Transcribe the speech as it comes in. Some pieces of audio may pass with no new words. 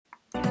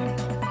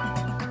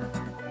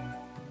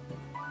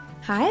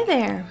Hi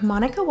there,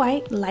 Monica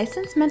White,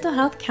 licensed mental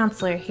health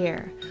counselor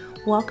here.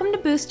 Welcome to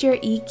Boost Your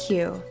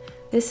EQ.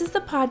 This is the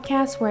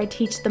podcast where I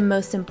teach the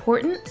most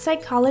important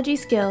psychology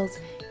skills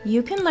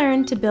you can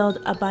learn to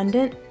build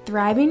abundant,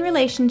 thriving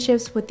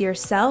relationships with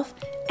yourself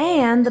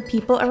and the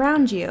people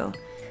around you.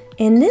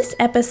 In this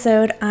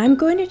episode, I'm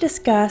going to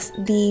discuss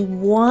the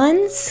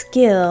one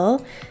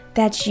skill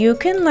that you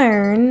can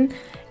learn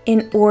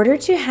in order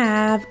to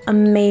have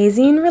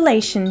amazing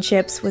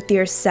relationships with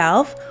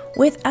yourself,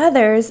 with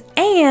others,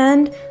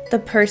 and the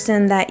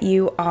person that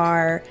you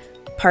are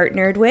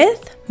partnered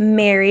with,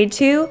 married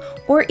to,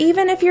 or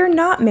even if you're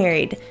not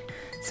married.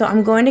 So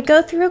I'm going to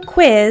go through a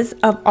quiz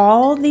of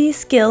all these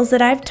skills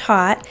that I've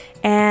taught,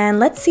 and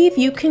let's see if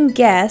you can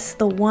guess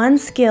the one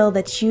skill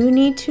that you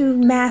need to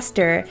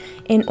master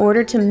in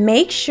order to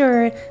make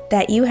sure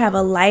that you have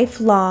a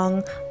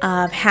lifelong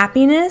of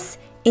happiness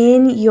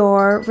in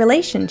your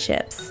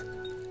relationships.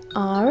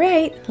 All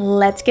right,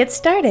 let's get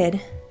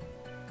started.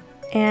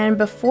 And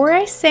before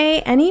I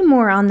say any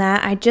more on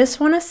that, I just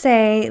want to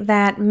say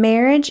that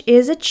marriage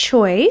is a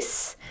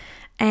choice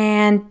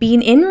and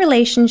being in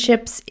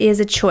relationships is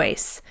a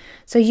choice.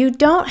 So you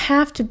don't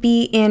have to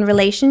be in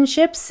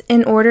relationships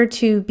in order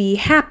to be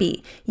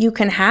happy. You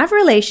can have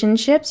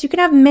relationships, you can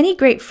have many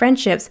great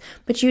friendships,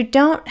 but you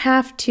don't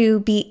have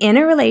to be in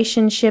a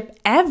relationship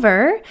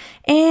ever,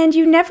 and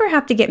you never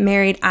have to get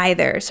married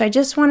either. So I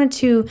just wanted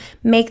to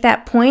make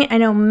that point. I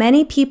know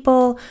many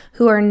people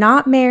who are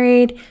not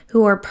married,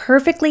 who are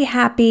perfectly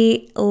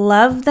happy,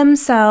 love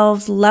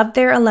themselves, love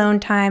their alone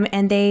time,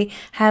 and they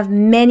have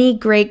many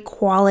great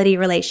quality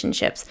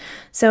relationships.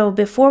 So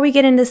before we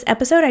get into this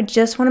episode, I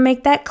just want to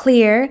make that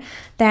clear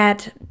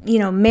that,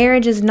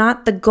 marriage is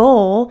not the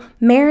goal.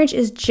 Marriage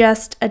is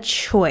just a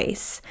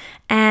choice.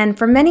 And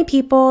for many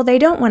people, they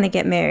don't want to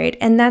get married,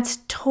 and that's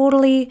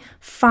totally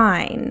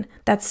fine.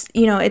 That's,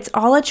 it's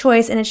all a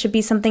choice, and it should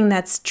be something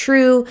that's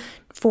true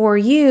for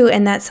you,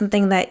 and that's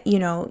something that,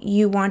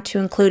 you want to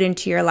include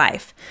into your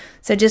life.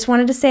 So just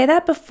wanted to say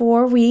that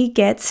before we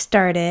get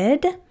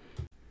started.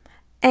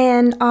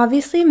 And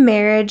obviously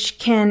marriage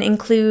can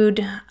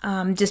include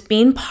just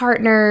being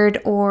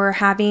partnered or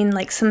having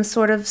like some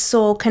sort of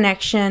soul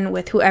connection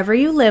with whoever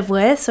you live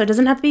with. So it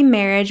doesn't have to be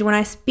marriage. When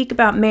I speak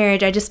about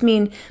marriage, I just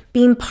mean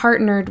being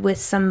partnered with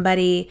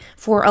somebody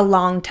for a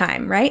long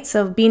time, right?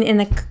 So being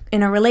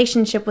in a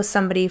relationship with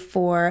somebody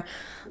for,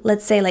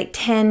 let's say, like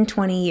 10,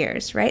 20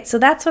 years, right? So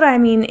that's what I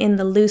mean in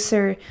the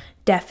looser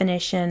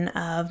definition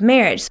of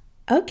marriage.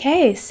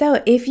 Okay,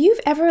 so if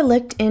you've ever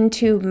looked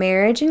into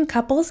marriage and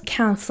couples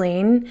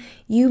counseling,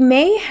 you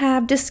may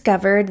have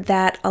discovered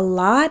that a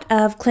lot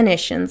of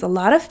clinicians, a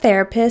lot of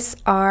therapists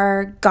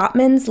are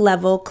Gottman's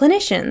level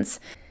clinicians.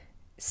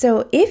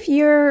 So if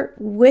you're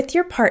with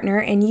your partner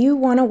and you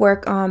want to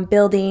work on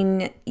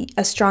building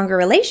a stronger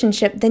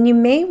relationship, then you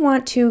may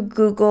want to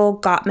Google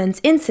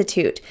Gottman's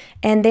Institute,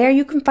 and there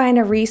you can find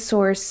a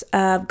resource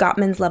of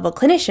Gottman's level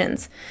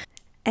clinicians.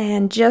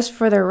 And just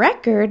for the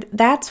record,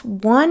 that's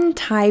one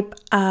type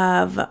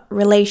of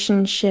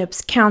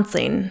relationships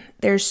counseling.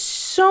 There's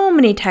so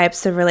many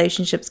types of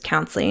relationships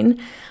counseling.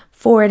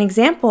 For an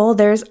example,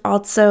 there's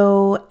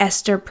also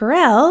Esther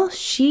Perel.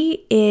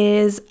 She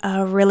is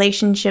a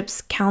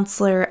relationships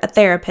counselor, a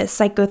therapist,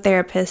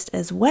 psychotherapist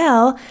as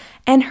well.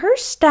 And her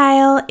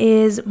style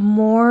is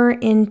more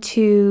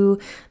into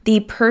the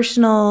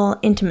personal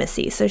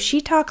intimacy. So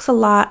she talks a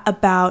lot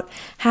about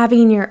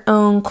cultivating your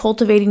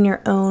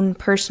own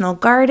personal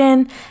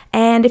garden.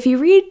 And if you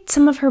read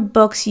some of her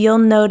books, you'll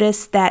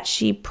notice that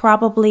she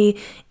probably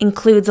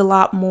includes a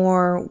lot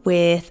more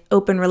with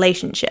open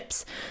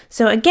relationships.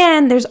 So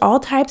again, there's all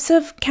types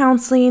of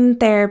counseling,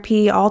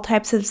 therapy, all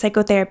types of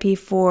psychotherapy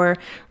for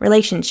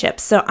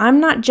relationships. So I'm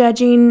not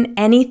judging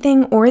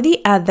anything or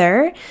the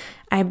other.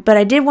 But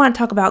I did want to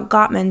talk about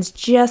Gottman's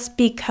just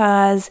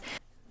because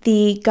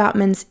the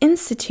Gottman's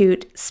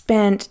Institute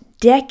spent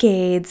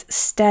decades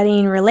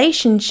studying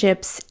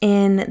relationships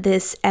in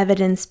this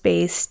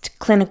evidence-based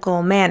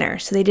clinical manner.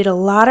 So they did a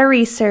lot of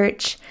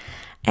research,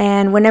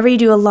 and whenever you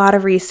do a lot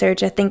of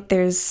research, I think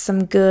there's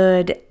some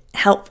good,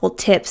 helpful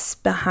tips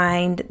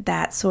behind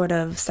that sort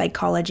of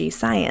psychology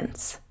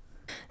science.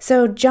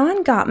 So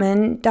John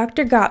Gottman,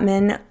 Dr.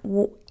 Gottman,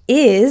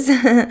 is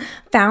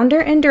founder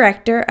and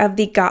director of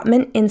the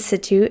Gottman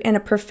Institute and a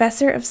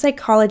professor of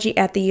psychology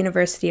at the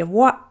University of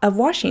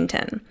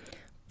Washington.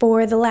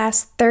 For the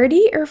last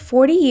 30 or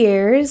 40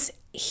 years,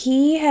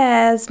 he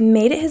has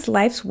made it his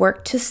life's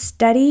work to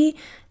study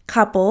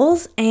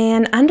couples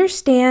and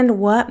understand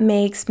what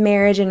makes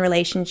marriage and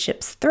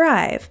relationships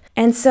thrive.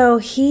 And so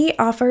he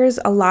offers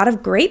a lot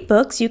of great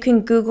books. You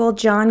can Google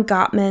John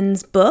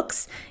Gottman's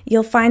books.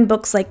 You'll find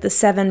books like The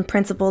 7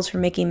 Principles for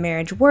Making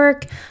Marriage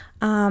Work,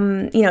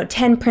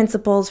 10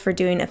 principles for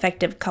doing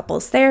effective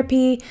couples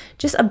therapy,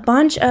 just a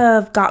bunch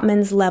of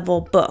Gottman's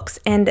level books.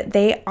 And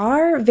they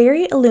are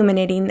very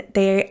illuminating.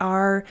 They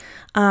are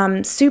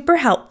super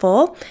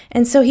helpful.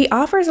 And so he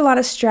offers a lot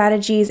of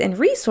strategies and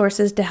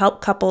resources to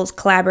help couples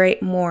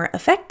collaborate more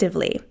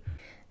effectively.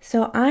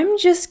 So I'm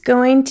just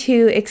going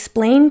to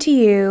explain to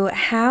you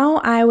how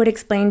I would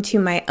explain to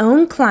my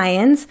own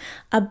clients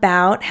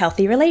about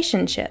healthy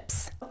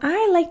relationships.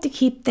 I like to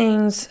keep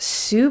things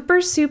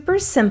super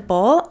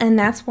simple, and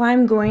that's why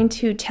I'm going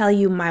to tell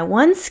you my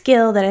one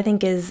skill that I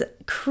think is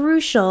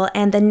crucial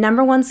and the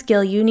number one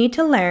skill you need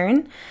to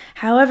learn.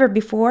 However,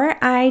 before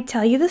I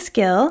tell you the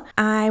skill,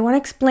 I want to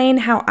explain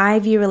how I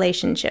view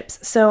relationships.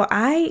 So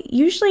I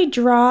usually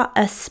draw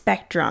a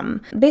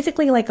spectrum,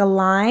 basically like a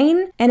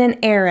line and an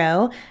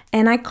arrow,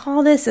 and I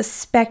call this a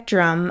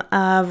spectrum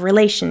of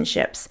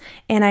relationships.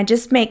 And I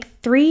just make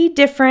 3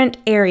 different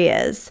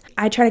areas.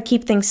 I try to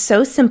keep things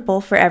so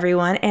simple for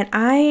everyone, and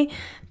I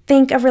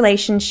think of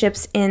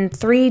relationships in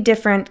 3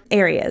 different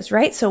areas,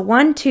 right? So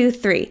 1, 2,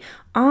 3.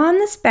 On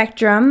the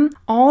spectrum,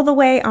 all the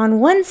way on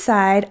one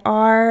side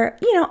are,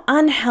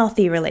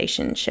 unhealthy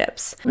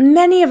relationships.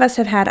 Many of us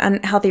have had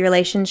unhealthy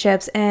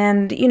relationships,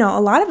 and, a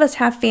lot of us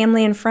have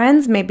family and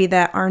friends maybe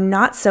that are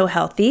not so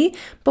healthy,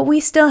 but we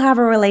still have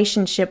a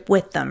relationship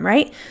with them,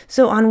 right?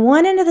 So on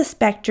one end of the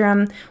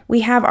spectrum,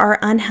 we have our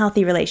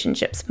unhealthy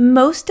relationships.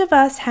 Most of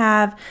us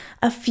have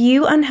a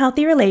few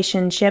unhealthy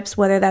relationships,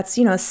 whether that's,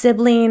 a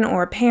sibling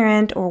or a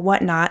parent or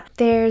whatnot.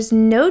 There's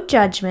no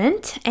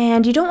judgment,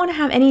 and you don't want to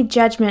have any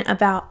judgment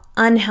about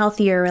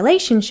unhealthier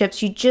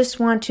relationships. You just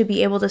want to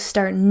be able to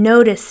start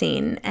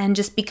noticing and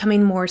just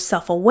becoming more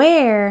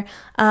self-aware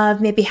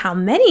of maybe how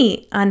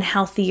many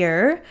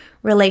unhealthier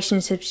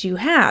relationships you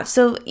have.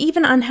 So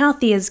even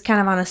unhealthy is kind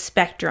of on a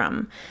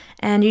spectrum,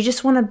 and you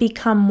just want to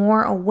become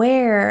more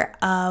aware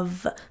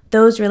of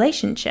those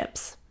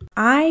relationships.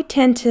 I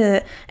tend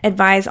to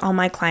advise all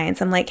my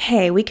clients, I'm like,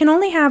 hey, we can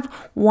only have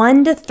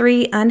 1 to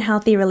 3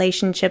 unhealthy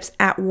relationships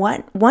at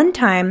one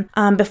time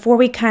before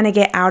we kind of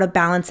get out of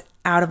balance,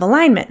 out of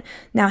alignment.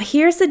 Now,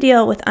 here's the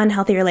deal with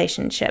unhealthy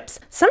relationships.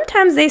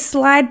 Sometimes they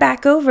slide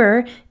back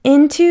over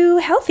into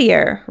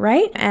healthier,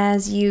 right?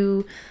 As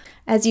you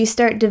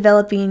start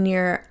developing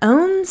your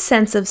own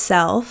sense of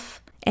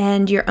self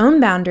and your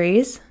own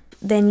boundaries,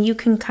 then you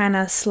can kind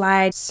of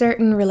slide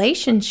certain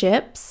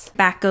relationships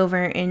back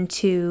over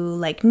into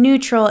like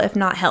neutral, if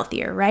not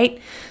healthier, right?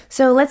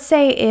 So let's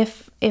say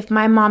if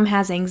my mom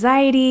has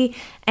anxiety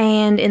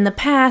and in the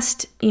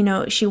past,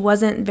 she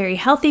wasn't very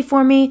healthy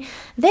for me,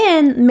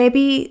 then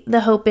maybe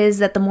the hope is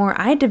that the more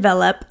I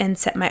develop and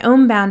set my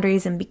own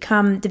boundaries and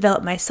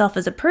develop myself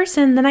as a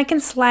person, then I can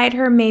slide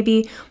her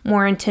maybe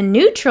more into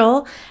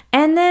neutral.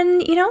 And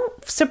then,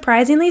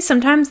 surprisingly,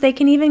 sometimes they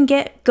can even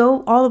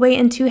go all the way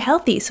into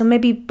healthy. So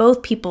maybe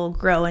both people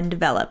grow and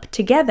develop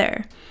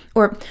together.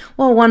 Or,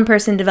 one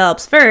person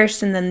develops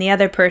first and then the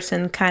other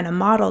person kind of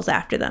models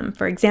after them,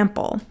 for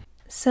example.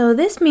 So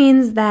this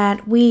means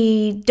that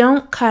we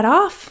don't cut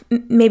off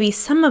maybe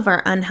some of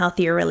our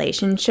unhealthier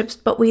relationships,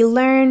 but we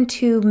learn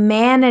to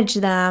manage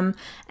them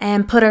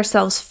and put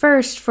ourselves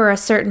first for a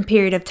certain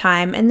period of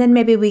time. And then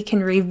maybe we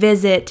can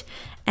revisit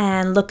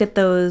and look at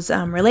those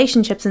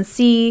relationships and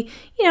see,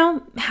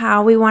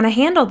 how we want to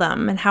handle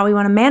them and how we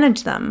want to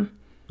manage them.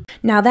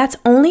 Now, that's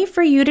only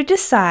for you to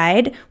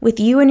decide with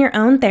you and your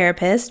own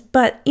therapist,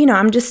 but,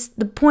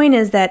 the point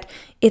is that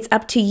it's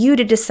up to you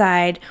to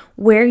decide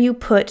where you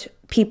put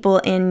people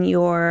in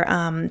your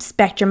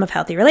spectrum of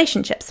healthy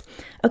relationships.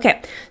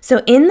 Okay,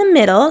 so in the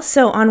middle,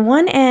 so on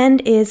one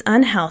end is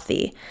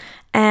unhealthy,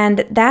 and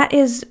that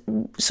is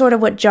sort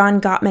of what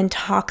John Gottman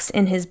talks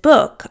in his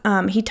book.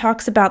 He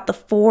talks about the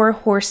 4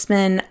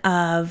 horsemen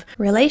of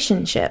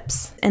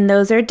relationships, and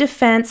those are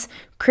defense,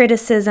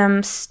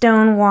 criticism,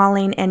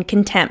 stonewalling, and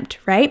contempt,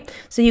 right?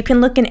 So you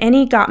can look in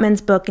any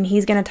Gottman's book and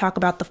he's going to talk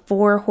about the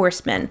 4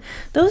 horsemen.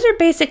 Those are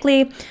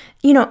basically,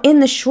 in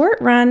the short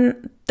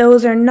run,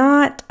 those are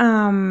not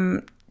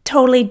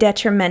totally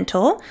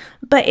detrimental,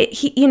 but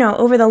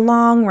over the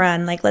long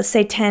run, like let's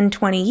say 10,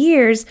 20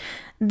 years,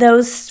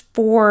 those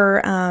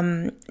 4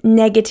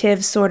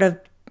 negative sort of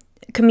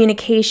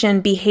communication,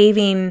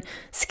 behaving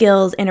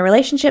skills in a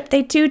relationship,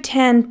 they do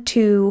tend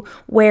to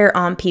wear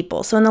on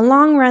people. So in the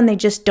long run, they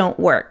just don't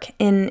work.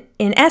 In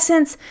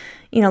essence,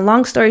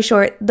 long story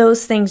short,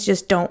 those things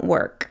just don't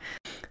work.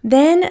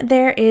 Then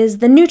there is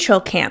the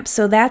neutral camp.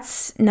 So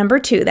that's number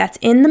 2. That's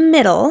in the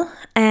middle.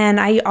 And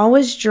I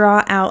always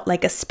draw out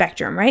like a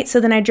spectrum, right? So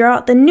then I draw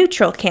out the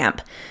neutral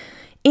camp.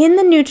 In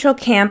the neutral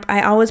camp,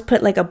 I always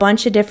put like a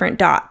bunch of different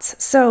dots.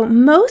 So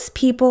most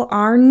people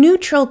are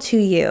neutral to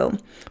you.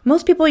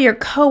 Most people, your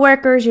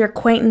coworkers, your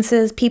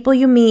acquaintances, people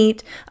you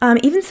meet,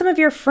 even some of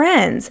your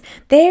friends,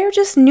 they're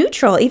just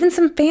neutral. Even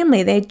some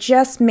family, they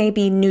just may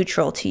be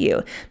neutral to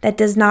you. That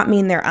does not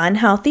mean they're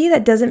unhealthy.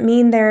 That doesn't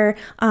mean they're,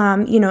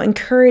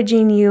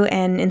 encouraging you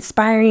and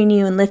inspiring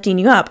you and lifting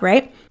you up,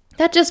 right?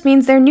 That just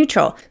means they're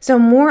neutral. So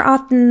more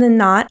often than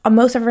not,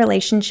 most of our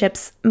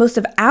relationships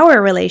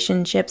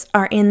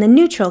are in the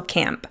neutral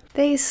camp.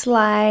 They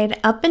slide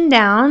up and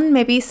down,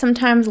 maybe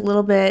sometimes a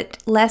little bit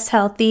less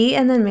healthy,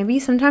 and then maybe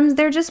sometimes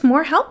they're just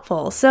more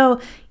helpful. So,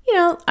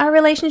 our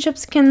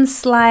relationships can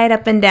slide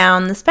up and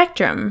down the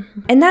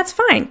spectrum. And that's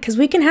fine, because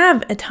we can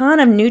have a ton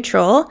of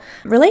neutral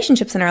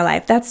relationships in our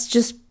life.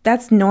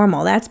 That's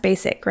normal. That's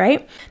basic,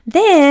 right?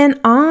 Then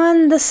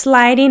on the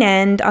sliding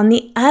end, on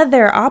the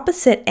other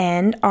opposite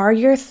end, are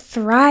your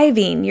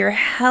thriving, your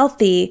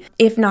healthy,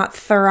 if not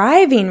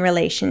thriving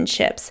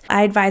relationships.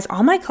 I advise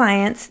all my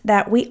clients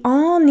that we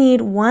all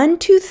need 1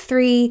 to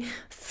 3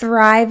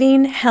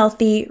 thriving,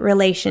 healthy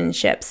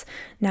relationships.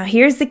 Now,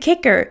 here's the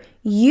kicker.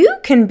 You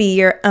can be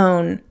your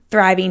own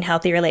thriving,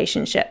 healthy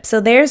relationship.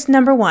 So there's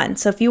number 1.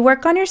 So if you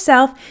work on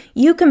yourself,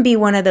 you can be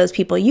one of those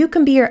people. You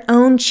can be your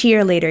own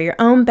cheerleader, your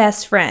own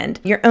best friend,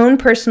 your own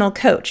personal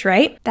coach,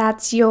 right?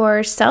 That's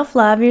your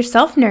self-love, your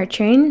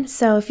self-nurturing.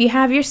 So if you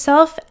have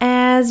yourself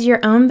as your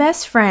own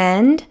best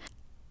friend,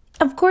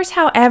 of course,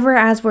 however,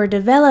 as we're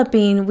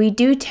developing, we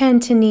do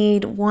tend to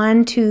need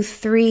 1 to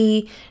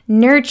 3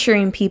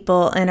 nurturing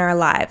people in our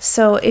lives.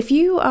 So if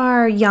you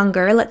are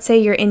younger, let's say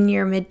you're in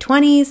your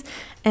mid-20s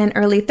and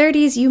early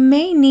 30s, you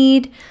may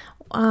need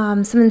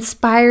some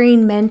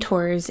inspiring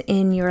mentors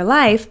in your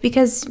life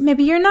because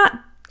maybe you're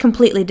not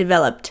completely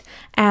developed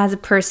as a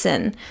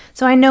person.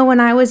 So I know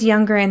when I was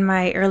younger in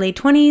my early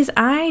 20s,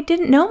 I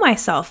didn't know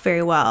myself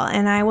very well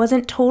and I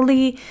wasn't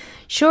totally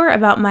sure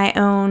about my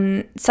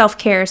own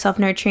self-care,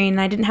 self-nurturing, and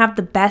I didn't have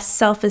the best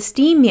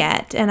self-esteem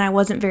yet, and I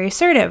wasn't very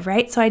assertive,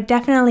 right? So I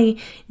definitely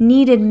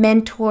needed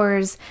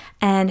mentors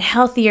and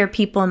healthier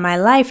people in my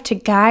life to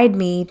guide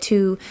me,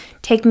 to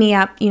take me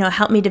up,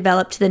 help me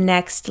develop to the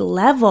next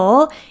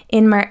level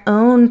in my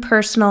own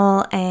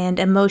personal and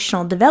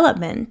emotional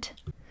development.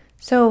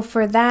 So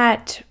for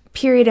that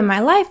period in my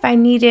life, I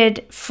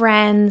needed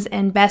friends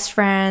and best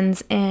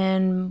friends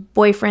and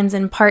boyfriends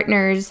and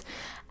partners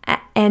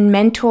and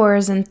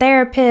mentors and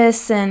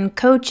therapists and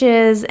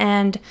coaches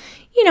and,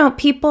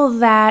 people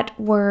that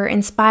were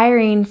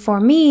inspiring for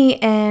me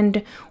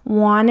and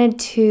wanted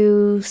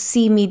to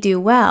see me do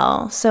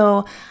well.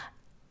 So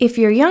if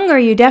you're younger,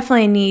 you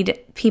definitely need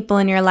people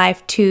in your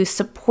life to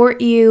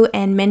support you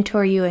and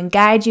mentor you and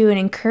guide you and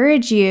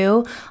encourage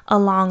you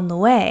along the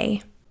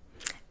way.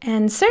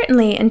 And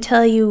certainly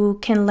until you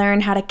can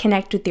learn how to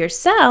connect with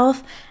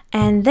yourself,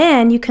 and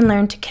then you can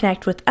learn to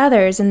connect with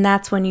others, and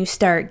that's when you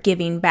start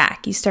giving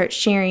back. You start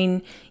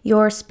sharing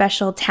your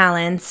special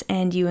talents,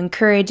 and you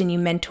encourage and you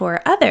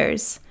mentor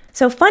others.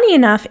 So funny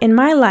enough, in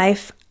my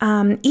life,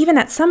 even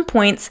at some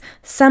points,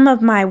 some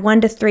of my 1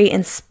 to 3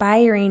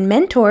 inspiring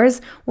mentors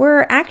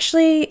were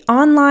actually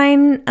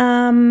online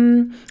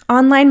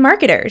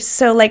marketers.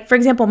 So like, for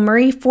example,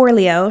 Marie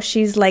Forleo,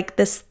 she's like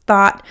this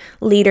thought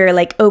leader,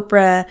 like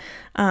Oprah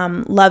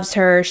loves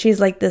her. She's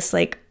like this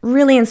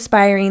really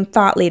inspiring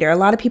thought leader. A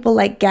lot of people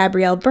like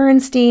Gabrielle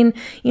Bernstein,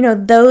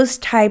 those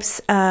types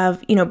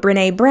of,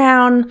 Brené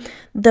Brown,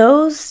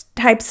 those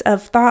types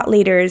of thought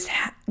leaders,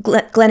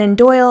 Glennon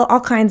Doyle, all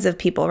kinds of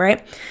people,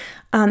 right?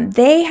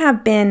 They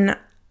have been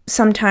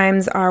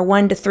sometimes our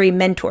 1 to 3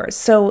 mentors.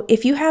 So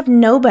if you have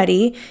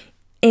nobody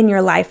in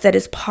your life that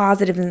is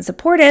positive and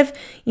supportive,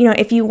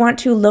 if you want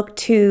to look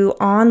to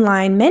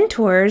online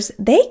mentors,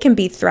 they can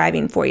be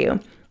thriving for you.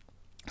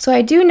 So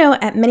I do know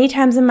at many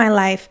times in my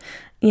life,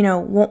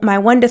 my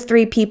 1 to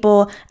 3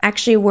 people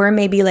actually were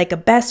maybe like a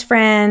best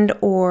friend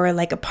or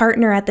like a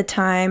partner at the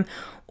time,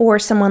 or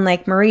someone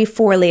like Marie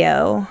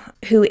Forleo,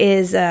 who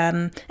is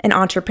an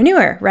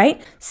entrepreneur,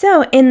 right?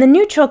 So in the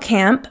neutral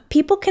camp,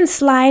 people can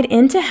slide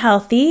into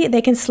healthy,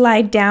 they can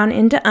slide down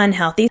into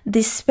unhealthy.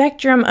 The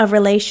spectrum of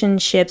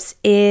relationships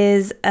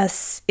it's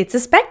a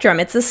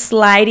spectrum. It's a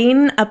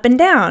sliding up and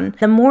down.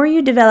 The more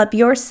you develop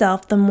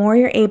yourself, the more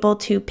you're able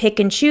to pick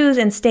and choose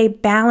and stay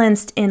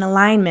balanced in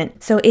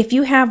alignment. So if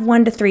you have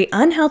 1 to 3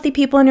 unhealthy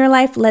people in your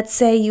life, let's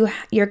say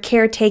you're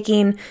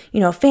caretaking,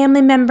 a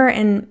family member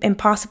and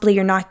possibly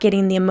you're not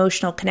getting the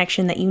emotional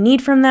connection that you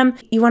need from them,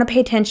 you want to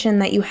pay attention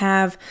that you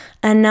have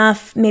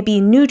enough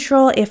maybe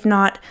neutral, if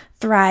not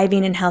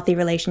thriving and healthy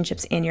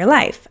relationships in your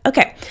life.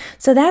 Okay,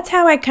 so that's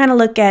how I kind of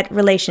look at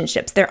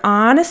relationships. They're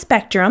on a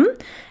spectrum.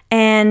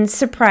 And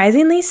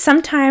surprisingly,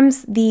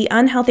 sometimes the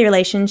unhealthy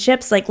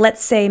relationships, like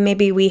let's say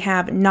maybe we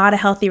have not a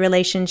healthy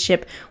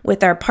relationship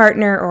with our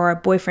partner or our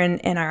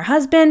boyfriend and our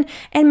husband,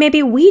 and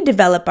maybe we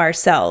develop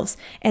ourselves,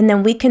 and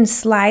then we can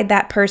slide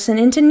that person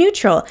into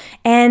neutral,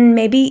 and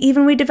maybe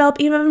even we develop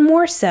even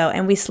more so,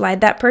 and we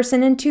slide that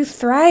person into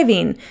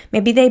thriving.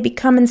 Maybe they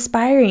become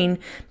inspiring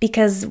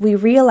because we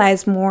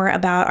realize more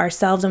about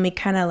ourselves and we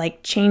kind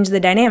of change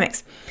the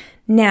dynamics.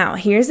 Now,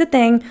 here's the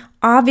thing.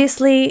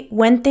 Obviously,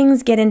 when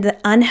things get into the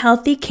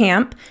unhealthy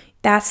camp,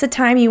 that's the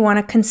time you want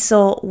to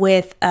consult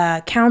with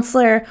a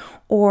counselor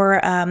or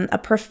a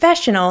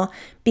professional,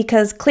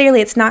 because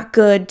clearly it's not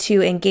good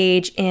to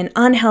engage in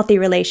unhealthy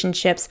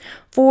relationships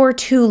for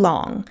too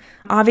long.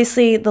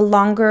 Obviously, the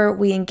longer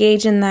we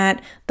engage in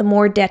that, the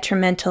more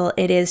detrimental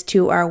it is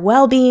to our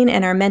well-being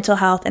and our mental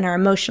health and our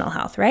emotional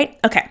health, right?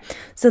 Okay,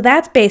 so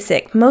that's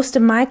basic. Most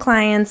of my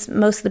clients,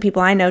 most of the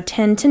people I know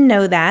tend to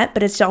know that,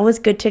 but it's always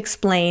good to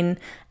explain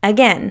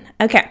again.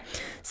 Okay,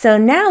 so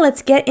now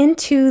let's get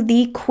into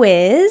the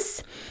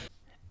quiz.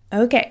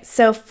 Okay,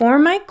 so for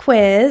my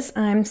quiz,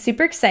 I'm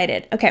super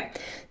excited. Okay,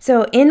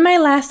 so in my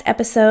last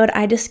episode,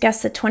 I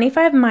discussed the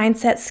 25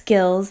 mindset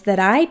skills that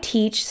I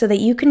teach so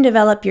that you can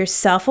develop your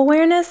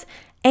self-awareness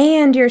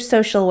and your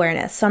social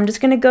awareness. So I'm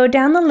just going to go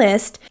down the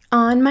list.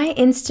 On my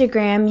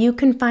Instagram, you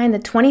can find the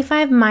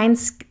 25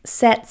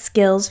 mindset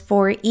skills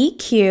for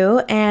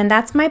EQ, and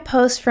that's my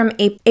post from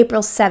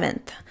April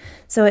 7th.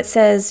 So it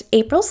says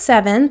April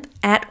 7th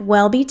at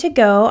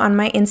Wellbe2Go on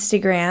my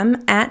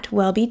Instagram, at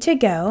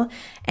Wellbe2Go,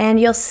 and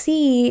you'll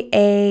see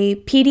a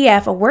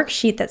PDF, a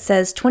worksheet that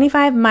says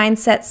 25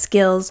 mindset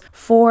skills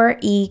for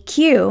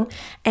EQ.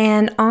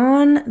 And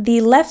on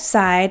the left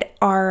side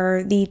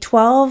are the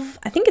 12,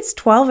 I think it's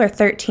 12 or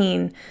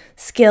 13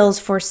 skills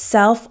for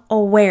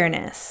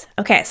self-awareness.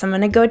 Okay, so I'm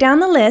going to go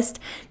down the list.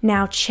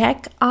 Now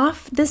check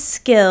off the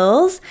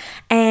skills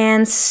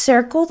and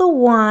circle the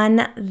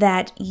one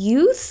that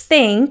you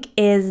think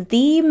is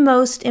the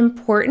most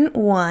important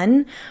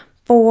one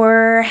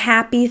for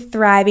happy,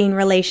 thriving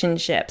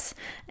relationships.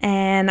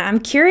 And I'm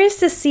curious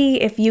to see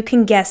if you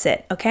can guess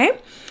it, okay?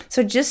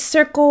 So just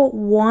circle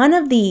one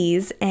of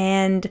these,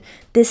 and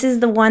this is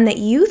the one that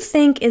you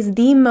think is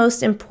the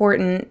most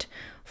important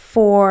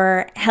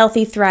for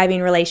healthy,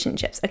 thriving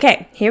relationships.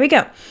 Okay, here we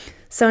go.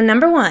 So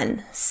number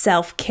 1,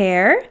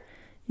 self-care.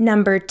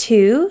 Number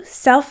 2,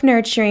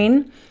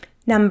 self-nurturing.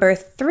 Number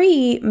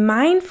 3,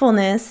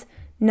 mindfulness.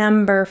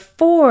 Number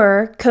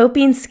 4,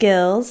 coping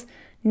skills.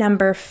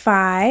 Number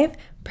 5,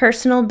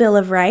 personal bill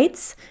of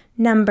rights.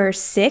 Number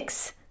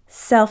 6,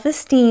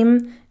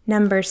 self-esteem.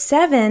 Number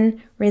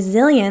 7,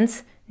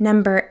 resilience.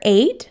 Number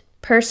 8,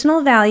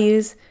 personal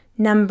values.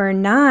 Number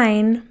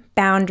 9,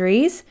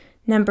 boundaries.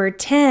 Number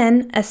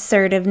 10,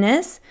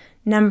 assertiveness.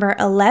 Number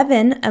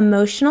 11,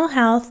 emotional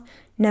health.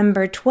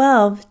 Number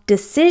 12,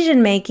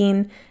 decision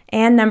making.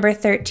 And number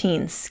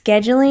 13,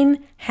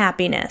 scheduling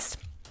happiness.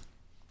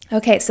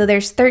 Okay, so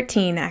there's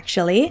 13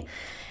 actually.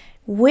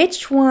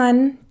 Which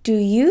one do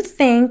you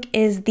think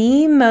is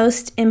the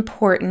most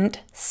important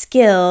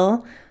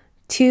skill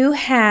to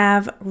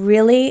have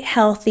really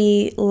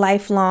healthy,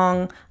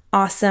 lifelong,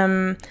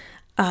 awesome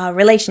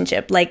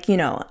relationship? Like,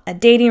 a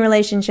dating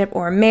relationship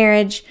or a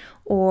marriage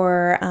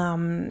or,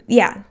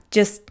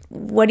 just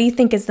what do you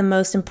think is the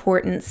most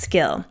important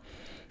skill?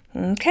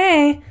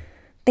 Okay,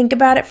 think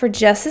about it for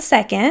just a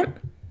second.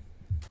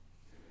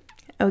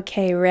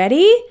 Okay,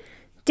 ready?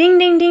 Ding,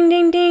 ding, ding,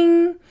 ding,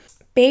 ding.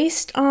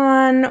 Based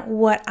on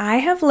what I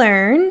have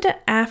learned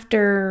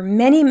after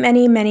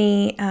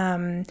many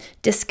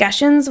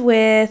discussions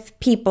with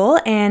people,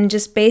 and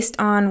just based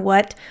on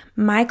what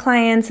my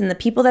clients and the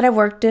people that I've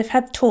worked with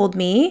have told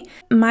me,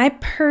 my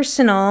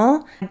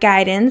personal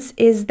guidance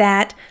is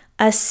that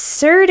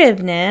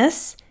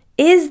assertiveness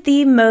is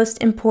the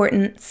most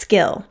important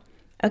skill.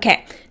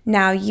 Okay,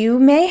 now you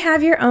may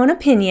have your own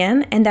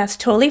opinion, and that's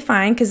totally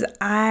fine, because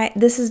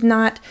it's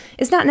not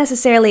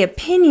necessarily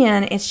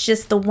opinion, it's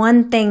just the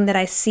one thing that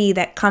I see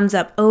that comes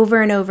up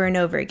over and over and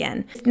over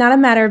again. It's not a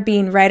matter of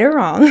being right or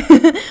wrong,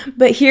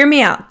 but hear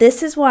me out.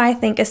 This is why I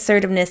think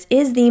assertiveness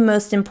is the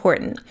most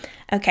important.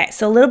 Okay,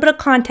 so a little bit of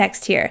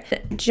context here.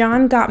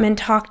 John Gottman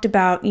talked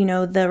about,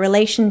 the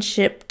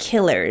relationship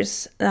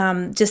killers,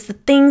 just the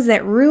things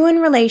that ruin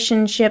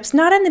relationships,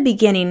 not in the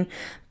beginning,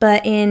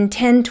 but in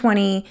 10,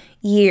 20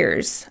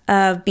 years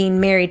of being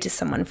married to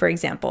someone, for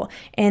example.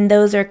 And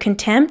those are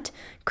contempt,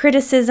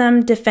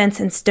 criticism, defense,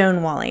 and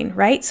stonewalling,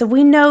 right? So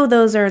we know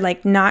those are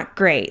not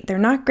great. They're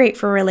not great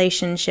for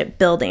relationship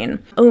building.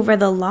 Over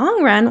the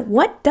long run,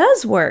 what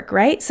does work,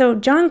 right? So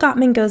John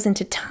Gottman goes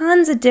into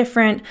tons of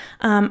different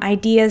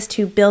ideas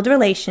to build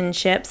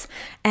relationships.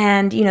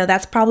 And,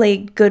 that's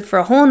probably good for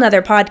a whole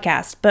nother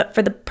podcast. But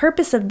for the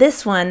purpose of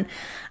this one,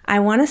 I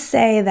want to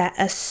say that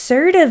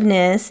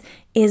assertiveness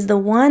is the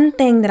one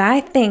thing that I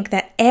think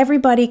that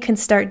everybody can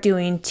start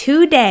doing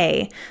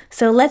today.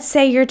 So let's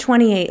say you're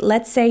 28,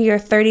 let's say you're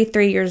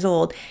 33 years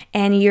old,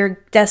 and you're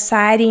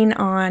deciding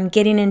on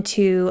getting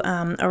into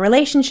a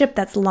relationship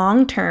that's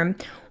long-term.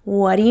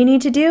 What do you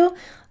need to do?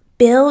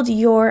 Build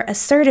your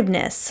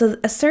assertiveness. So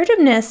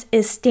assertiveness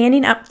is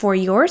standing up for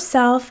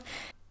yourself,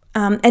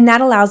 and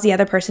that allows the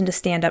other person to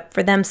stand up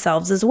for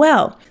themselves as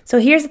well. So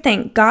here's the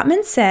thing.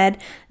 Gottman said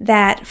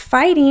that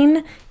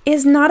fighting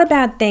is not a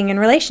bad thing in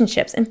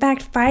relationships. In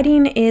fact,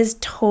 fighting is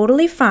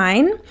totally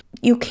fine.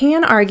 You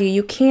can argue,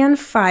 you can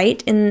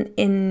fight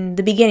in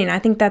the beginning. I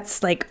think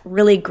that's like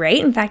really great.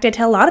 In fact, I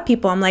tell a lot of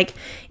people, I'm like,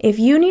 if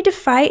you need to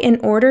fight in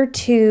order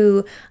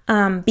to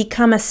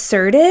become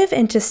assertive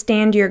and to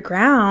stand your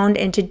ground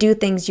and to do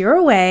things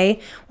your way,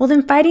 well,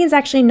 then fighting is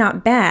actually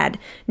not bad.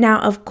 Now,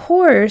 of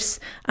course,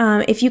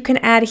 if you can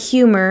add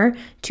humor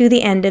to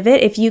the end of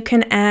it, if you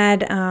can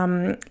add,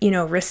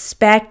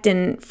 respect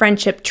and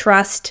friendship,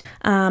 trust,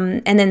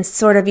 and then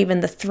sort of even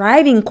the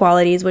thriving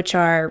qualities, which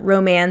are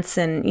romance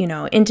and,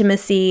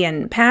 intimacy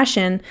and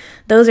passion,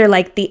 those are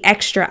like the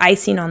extra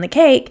icing on the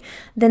cake,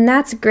 then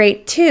that's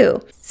great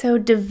too. So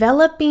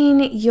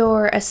developing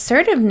your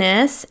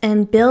assertiveness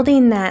and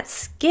building that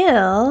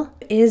skill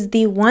is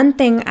the one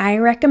thing I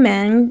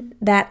recommend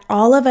that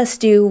all of us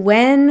do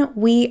when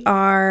we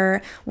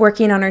are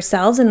working on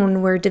ourselves and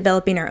when we're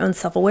developing our own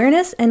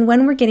self-awareness and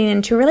when we're getting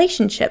into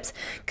relationships.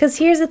 Because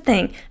here's the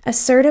thing,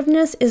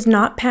 assertiveness is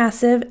not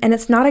passive and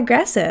it's not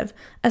aggressive.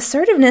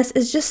 Assertiveness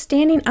is just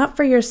standing up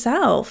for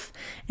yourself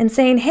and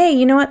saying, hey,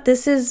 you know what,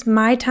 this is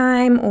my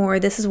time, or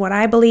this is what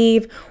I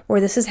believe, or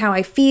this is how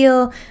I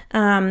feel.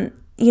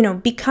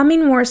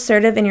 Becoming more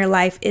assertive in your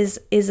life is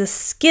a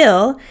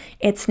skill.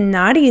 It's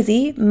not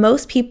easy.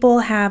 Most people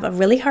have a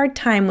really hard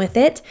time with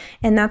it,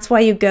 and that's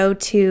why you go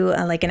to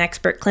an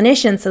expert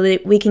clinician so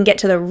that we can get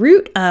to the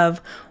root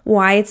of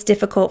why it's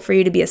difficult for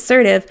you to be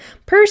assertive.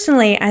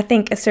 Personally, I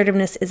think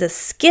assertiveness is a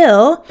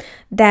skill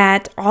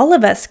that all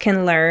of us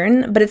can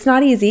learn, but it's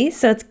not easy,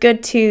 so it's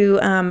good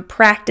to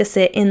practice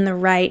it in the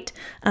right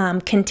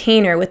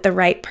container with the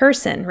right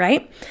person,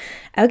 right?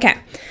 Okay.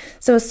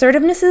 So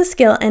assertiveness is a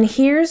skill, and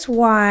here's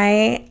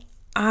why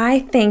I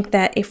think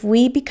that if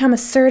we become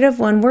assertive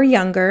when we're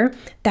younger,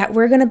 that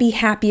we're going to be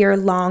happier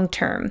long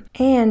term.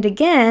 And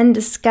again,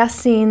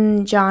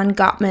 discussing John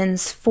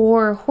Gottman's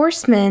 4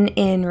 horsemen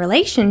in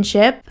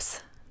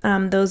relationships,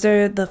 those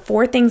are the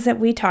 4 things that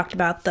we talked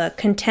about: the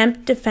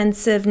contempt,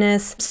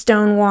 defensiveness,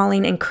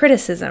 stonewalling, and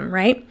criticism,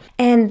 right?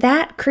 And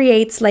that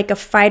creates like a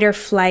fight or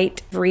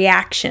flight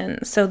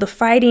reaction. So the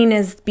fighting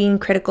is being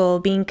critical,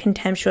 being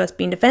contemptuous,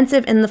 being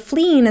defensive, and the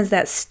fleeing is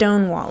that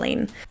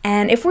stonewalling.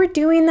 And if we're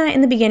doing that in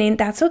the beginning,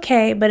 that's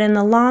okay, but in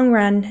the long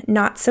run,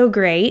 not so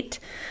great.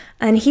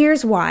 And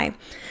here's why.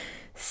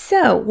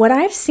 So what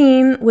I've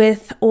seen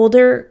with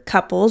older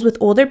couples, with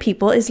older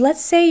people, is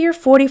let's say you're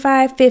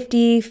 45,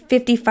 50,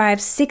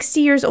 55, 60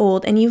 years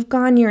old, and you've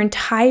gone your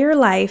entire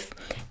life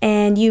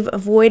and you've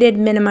avoided,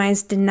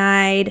 minimized,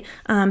 denied,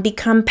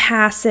 become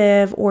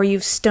passive, or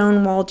you've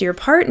stonewalled your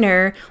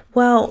partner.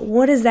 Well,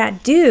 what does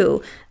that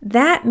do?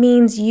 That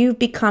means you've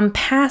become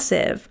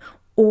passive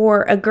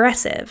or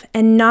aggressive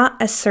and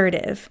not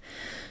assertive.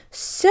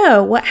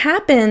 So what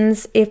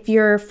happens if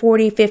you're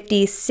 40,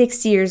 50,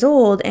 60 years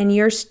old and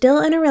you're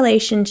still in a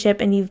relationship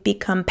and you've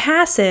become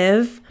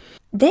passive?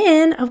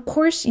 Then, of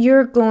course,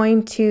 you're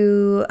going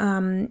to,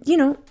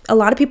 a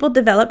lot of people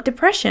develop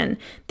depression.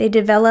 They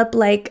develop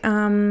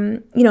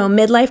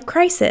midlife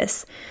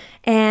crisis.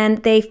 And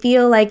they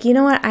feel like, you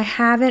know what, I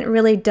haven't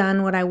really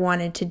done what I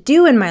wanted to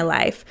do in my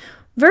life.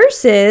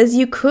 Versus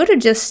you could have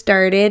just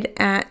started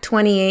at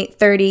 28,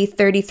 30,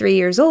 33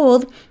 years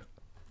old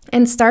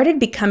and started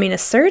becoming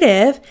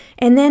assertive,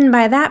 and then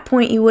by that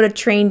point you would have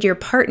trained your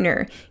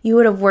partner. You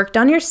would have worked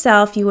on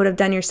yourself, you would have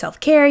done your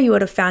self-care, you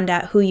would have found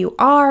out who you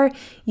are,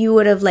 you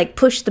would have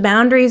pushed the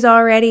boundaries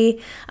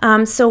already.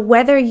 So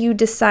whether you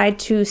decide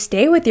to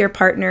stay with your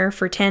partner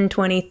for 10,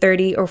 20,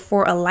 30, or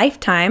for a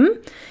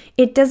lifetime,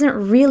 it doesn't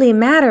really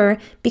matter,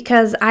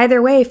 because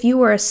either way, if you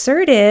were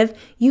assertive,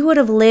 you would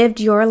have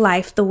lived your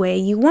life the way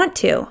you want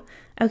to.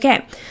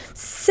 Okay,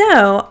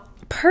 so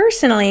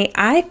personally,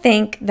 I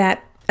think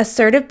that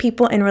assertive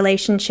people in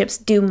relationships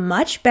do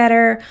much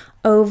better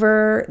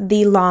over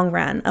the long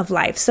run of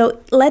life.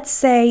 So let's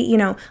say,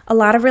 a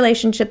lot of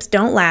relationships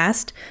don't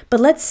last, but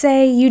let's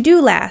say you do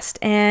last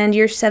and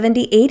you're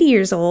 70, 80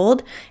 years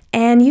old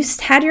and you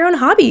had your own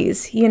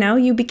hobbies,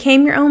 you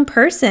became your own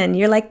person.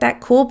 You're like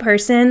that cool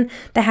person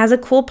that has a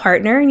cool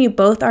partner, and you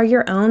both are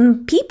your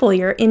own people.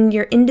 You're in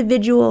your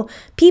individual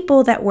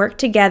people that work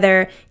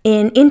together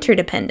in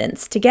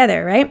interdependence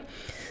together, right?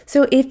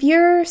 So if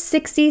you're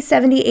 60,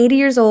 70, 80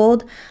 years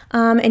old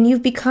and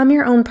you've become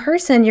your own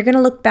person, you're going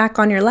to look back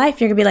on your life.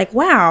 You're going to be like,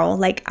 wow,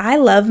 I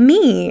love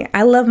me.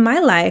 I love my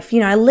life.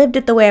 I lived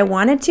it the way I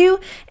wanted to.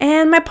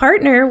 And my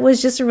partner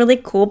was just a really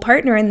cool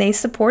partner, and they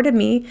supported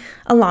me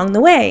along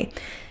the way.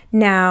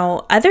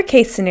 Now, other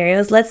case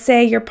scenarios, let's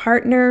say your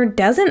partner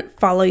doesn't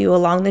follow you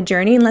along the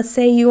journey, and let's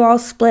say you all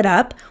split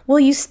up. Well,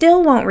 you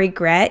still won't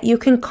regret. You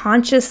can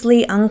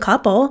consciously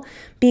uncouple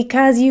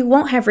because you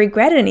won't have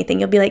regretted anything.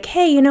 You'll be like,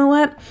 hey, you know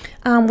what?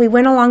 We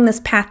went along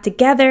this path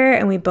together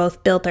and we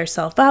both built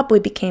ourselves up. We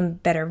became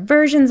better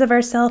versions of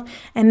ourselves,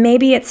 and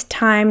maybe it's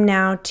time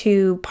now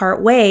to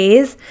part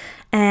ways.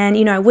 And,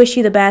 I wish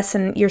you the best,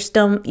 and you're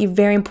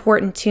very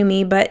important to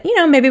me, but,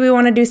 maybe we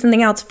want to do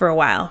something else for a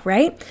while,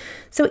 right?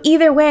 So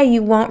either way,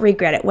 you won't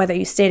regret it, whether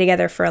you stay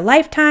together for a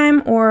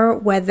lifetime or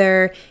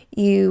whether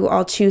you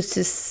all choose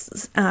to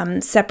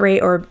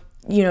separate or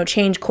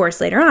change course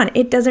later on.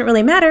 It doesn't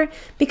really matter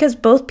because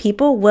both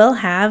people will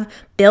have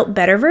built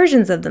better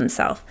versions of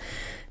themselves.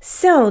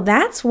 So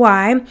that's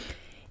why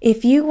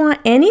if you want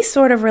any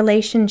sort of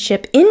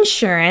relationship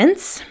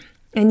insurance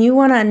and you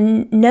want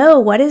to know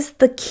what is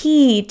the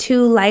key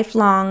to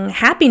lifelong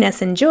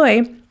happiness and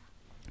joy,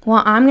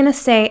 well, I'm going to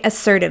say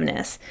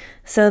assertiveness.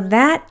 So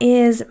that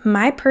is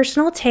my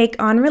personal take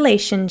on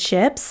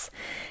relationships.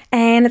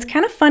 And it's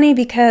kind of funny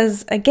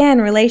because,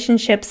 again,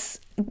 relationships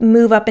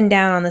move up and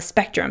down on the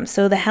spectrum.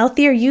 So the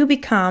healthier you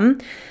become,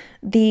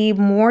 the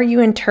more you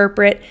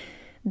interpret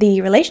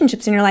the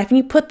relationships in your life and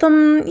you put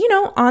them,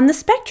 on the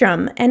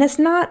spectrum. And it's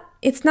not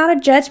a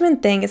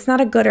judgment thing. It's not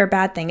a good or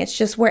bad thing. It's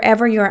just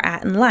wherever you're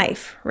at in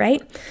life,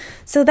 right?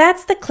 So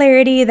that's the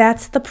clarity.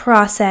 That's the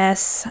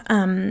process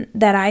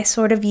that I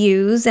sort of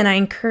use. And I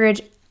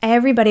encourage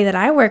everybody that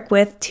I work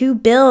with to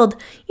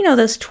build,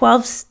 those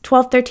 12,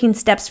 13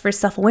 steps for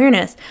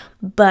self-awareness,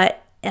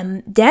 but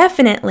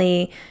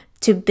definitely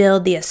to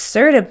build the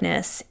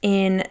assertiveness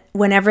in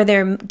whenever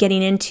they're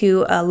getting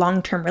into a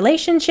long-term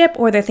relationship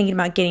or they're thinking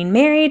about getting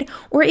married,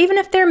 or even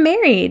if they're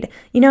married,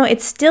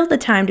 it's still the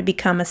time to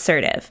become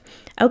assertive.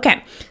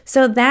 Okay,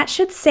 so that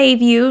should save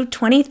you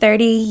 20,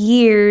 30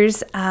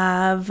 years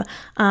of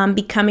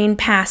becoming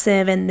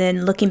passive and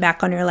then looking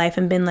back on your life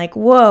and been like,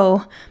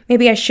 whoa,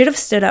 maybe I should have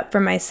stood up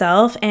for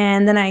myself,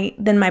 and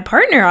then my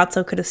partner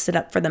also could have stood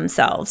up for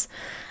themselves.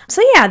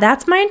 So yeah,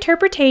 that's my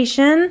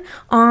interpretation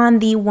on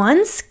the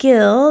one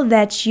skill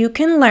that you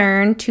can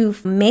learn to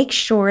make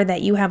sure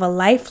that you have a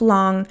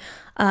lifelong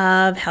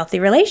of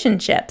healthy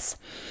relationships.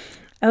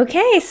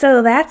 Okay,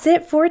 so that's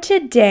it for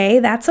today.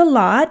 That's a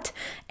lot.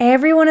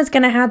 Everyone is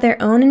going to have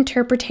their own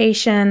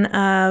interpretation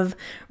of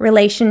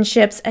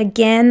relationships.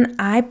 Again,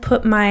 I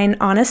put mine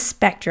on a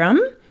spectrum.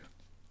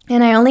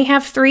 And I only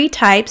have 3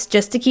 types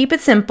just to keep it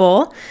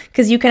simple,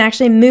 because you can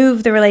actually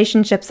move the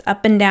relationships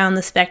up and down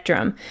the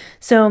spectrum.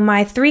 So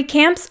my 3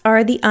 camps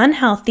are the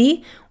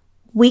unhealthy.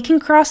 We can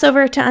cross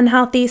over to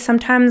unhealthy.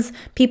 Sometimes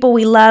people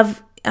we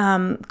love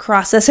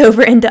cross us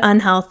over into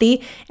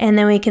unhealthy, and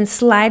then we can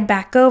slide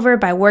back over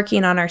by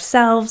working on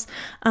ourselves.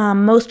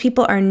 Most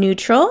people are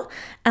neutral,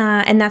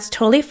 and that's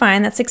totally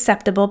fine. That's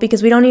acceptable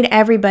because we don't need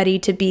everybody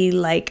to be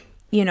like,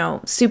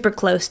 super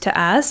close to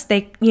us.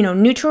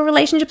 Neutral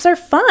relationships are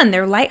fun.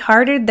 They're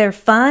lighthearted. They're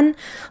fun.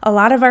 A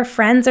lot of our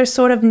friends are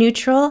sort of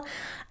neutral.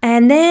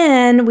 And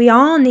then we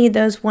all need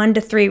those 1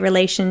 to 3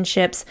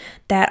 relationships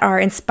that are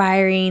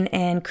inspiring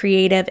and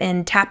creative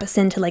and tap us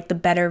into like the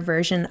better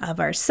version of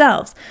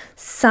ourselves.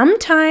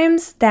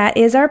 Sometimes that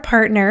is our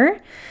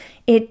partner.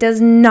 It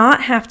does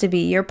not have to be.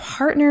 Your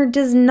partner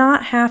does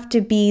not have to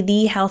be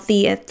the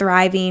healthy and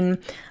thriving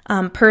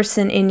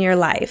person in your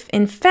life.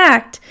 In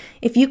fact,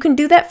 if you can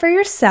do that for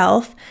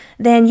yourself,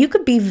 then you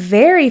could be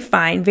very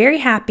fine, very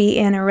happy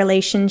in a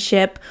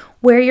relationship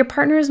where your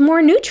partner is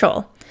more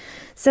neutral.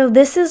 So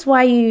this is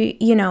why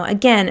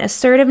again,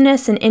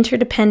 assertiveness and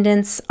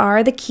interdependence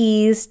are the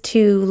keys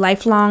to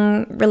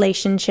lifelong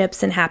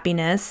relationships and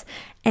happiness.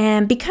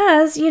 And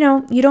because, you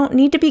don't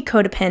need to be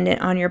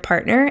codependent on your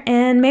partner,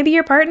 and maybe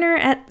your partner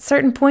at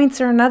certain points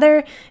or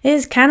another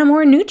is kind of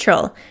more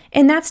neutral,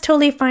 and that's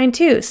totally fine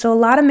too. So a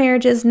lot of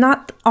marriages,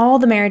 not all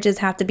the marriages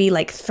have to be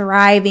like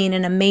thriving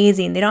and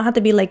amazing. They don't have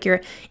to be like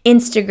your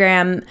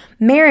Instagram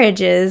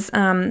marriages.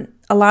 A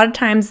lot of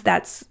times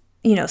that's,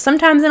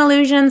 sometimes an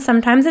illusion,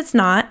 sometimes it's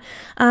not,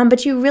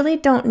 but you really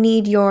don't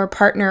need your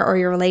partner or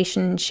your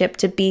relationship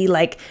to be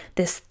like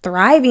this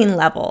thriving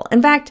level.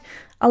 In fact,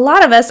 a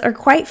lot of us are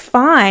quite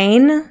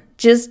fine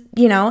just,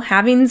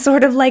 having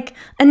sort of like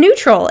a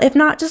neutral, if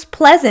not just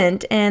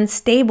pleasant and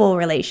stable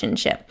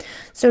relationship.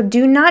 So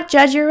do not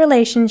judge your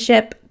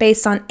relationship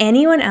based on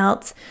anyone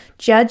else.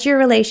 Judge your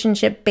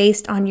relationship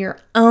based on your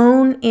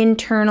own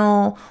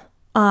internal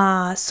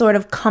sort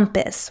of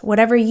compass.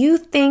 Whatever you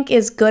think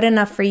is good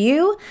enough for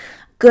you,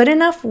 good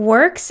enough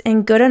works,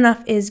 and good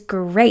enough is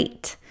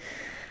great.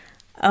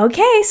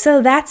 Okay, so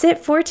that's it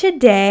for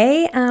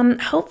today.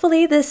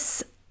 Hopefully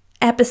this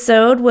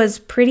episode was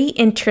pretty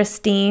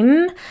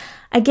interesting.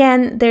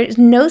 Again, there's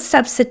no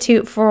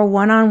substitute for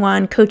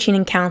one-on-one coaching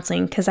and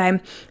counseling because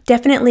I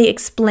definitely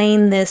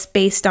explain this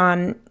based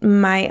on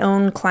my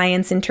own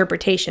client's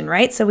interpretation,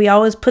 right? So we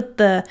always put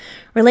the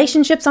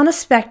relationships on a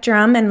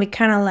spectrum and we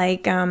kind of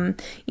like,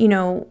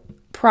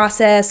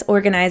 process,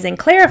 organize, and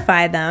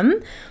clarify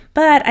them.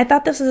 But I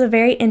thought this was a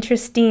very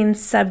interesting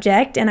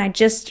subject, and I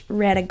just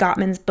read a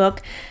Gottman's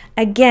book.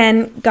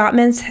 Again,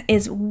 Gottman's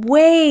is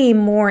way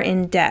more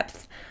in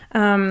depth.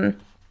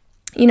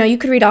 You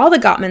could read all the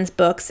Gottman's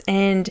books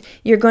and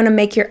you're going to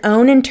make your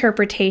own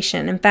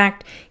interpretation. In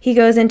fact, he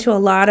goes into a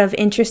lot of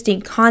interesting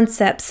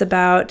concepts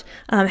about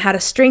how to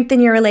strengthen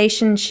your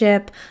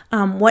relationship,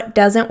 what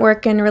doesn't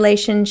work in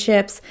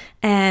relationships,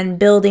 and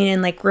building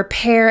in like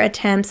repair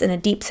attempts and a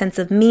deep sense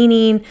of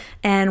meaning,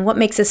 and what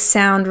makes a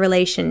sound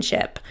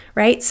relationship,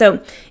 right?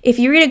 So if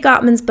you read a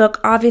Gottman's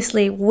book,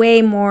 obviously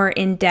way more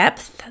in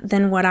depth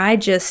than what I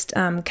just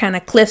kind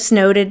of cliffs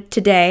noted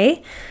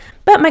today.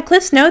 But my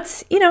Cliff's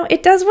Notes,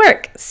 it does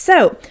work.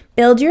 So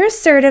build your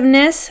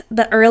assertiveness.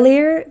 The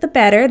earlier, the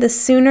better. The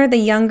sooner, the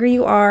younger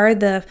you are,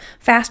 the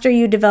faster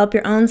you develop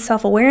your own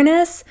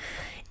self-awareness.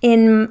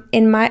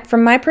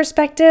 From my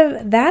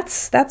perspective,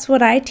 that's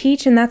what I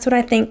teach, and that's what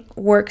I think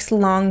works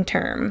long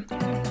term.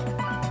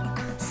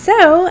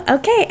 So,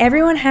 okay,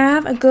 everyone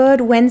have a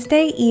good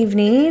Wednesday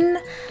evening,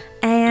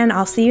 and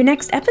I'll see you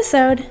next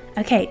episode.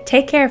 Okay,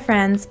 take care,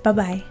 friends.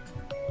 Bye-bye.